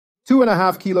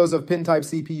2.5 kilos of pin-type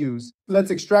CPUs.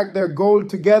 Let's extract their gold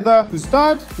together. To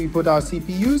start, we put our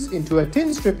CPUs into a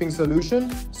tin stripping solution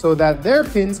so that their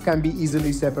pins can be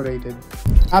easily separated.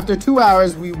 After 2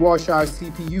 hours, we wash our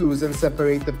CPUs and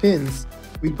separate the pins.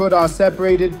 We put our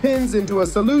separated pins into a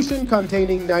solution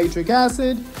containing nitric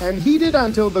acid and heat it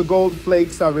until the gold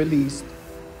flakes are released.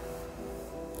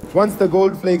 Once the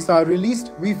gold flakes are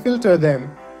released, we filter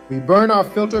them. We burn our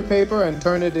filter paper and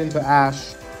turn it into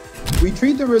ash. We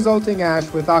treat the resulting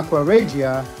ash with aqua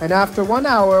regia, and after 1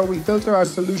 hour, we filter our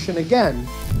solution again.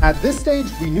 At this stage,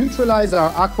 we neutralize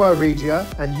our aqua regia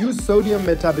and use sodium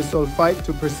metabisulfite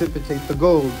to precipitate the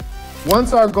gold.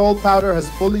 Once our gold powder has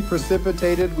fully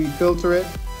precipitated, we filter it,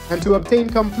 and to obtain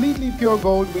completely pure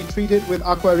gold, we treat it with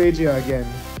aqua regia again.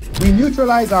 We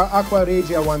neutralize our aqua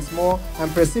regia once more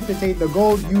and precipitate the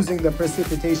gold using the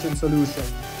precipitation solution.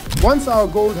 Once our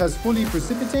gold has fully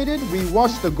precipitated, we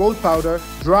wash the gold powder,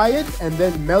 dry it, and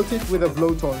then melt it with a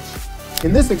blowtorch.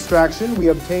 In this extraction, we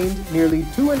obtained nearly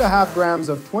 2.5 grams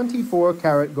of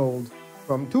 24-karat gold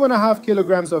from 2.5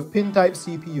 kilograms of pin-type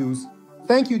CPUs.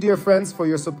 Thank you, dear friends, for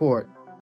your support.